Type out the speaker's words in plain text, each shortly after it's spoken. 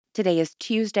Today is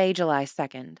Tuesday, July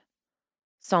 2nd.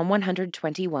 Psalm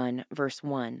 121, verse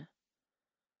 1.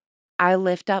 I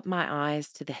lift up my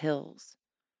eyes to the hills.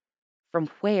 From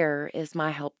where is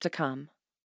my help to come?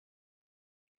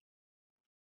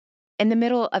 In the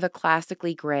middle of a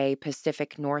classically gray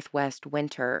Pacific Northwest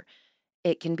winter,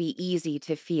 it can be easy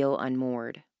to feel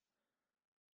unmoored.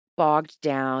 Bogged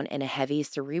down in a heavy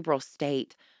cerebral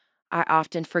state, I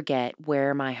often forget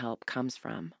where my help comes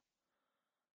from.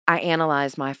 I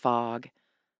analyze my fog,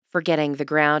 forgetting the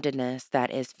groundedness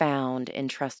that is found in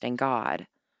trusting God.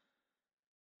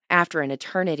 After an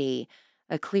eternity,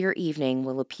 a clear evening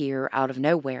will appear out of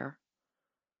nowhere.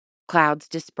 Clouds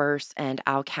disperse, and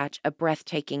I'll catch a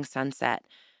breathtaking sunset,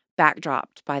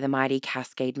 backdropped by the mighty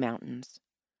Cascade Mountains.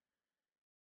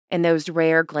 In those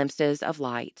rare glimpses of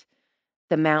light,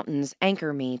 the mountains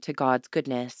anchor me to God's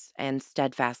goodness and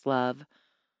steadfast love,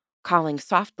 calling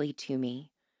softly to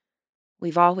me,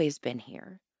 "We've always been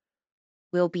here.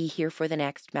 We'll be here for the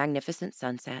next magnificent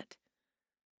sunset,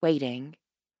 waiting,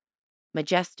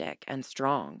 majestic and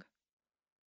strong."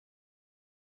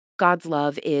 God's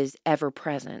love is ever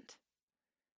present.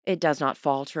 It does not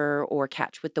falter or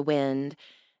catch with the wind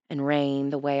and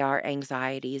rain the way our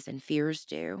anxieties and fears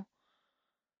do.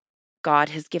 God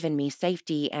has given me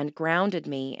safety and grounded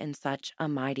me in such a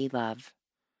mighty love.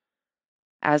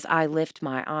 As I lift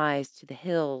my eyes to the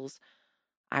hills,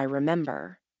 I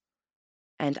remember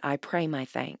and I pray my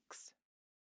thanks.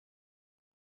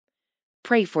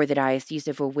 Pray for the Diocese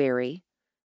of Owerri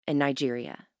in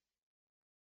Nigeria.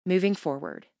 Moving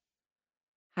forward,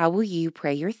 how will you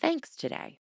pray your thanks today?